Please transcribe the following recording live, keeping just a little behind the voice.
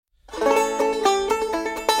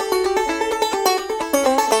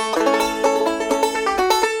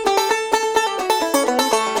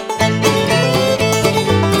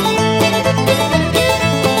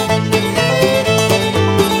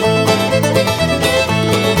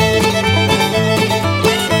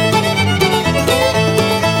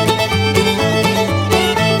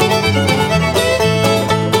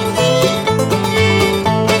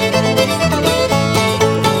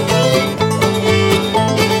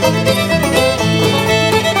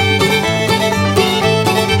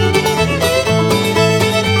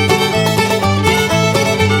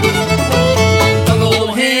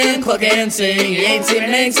cluck and sing. You ain't seen an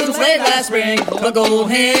egg since late last spring. Cluck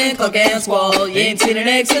old hen, cluck and squall. You ain't seen an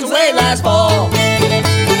egg since late last fall.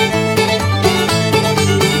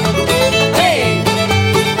 Hey!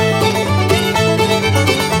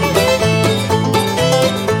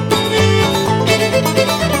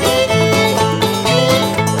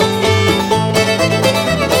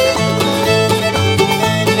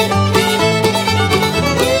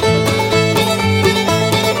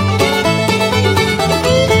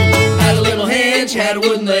 She had a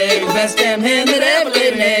wooden leg, the best damn hen that ever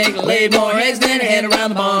laid an egg. Laid more eggs than a hen around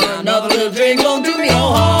the barn. Another little drink don't do me no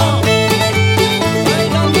harm.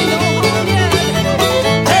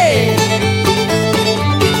 Hey!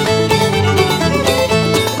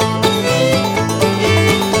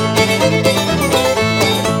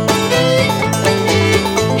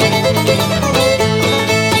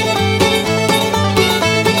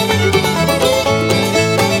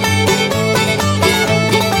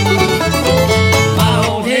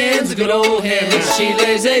 Good old hen, she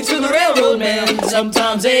lays eggs for the railroad man.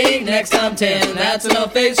 Sometimes 8, next time 10. That's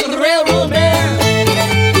enough eggs for the railroad man.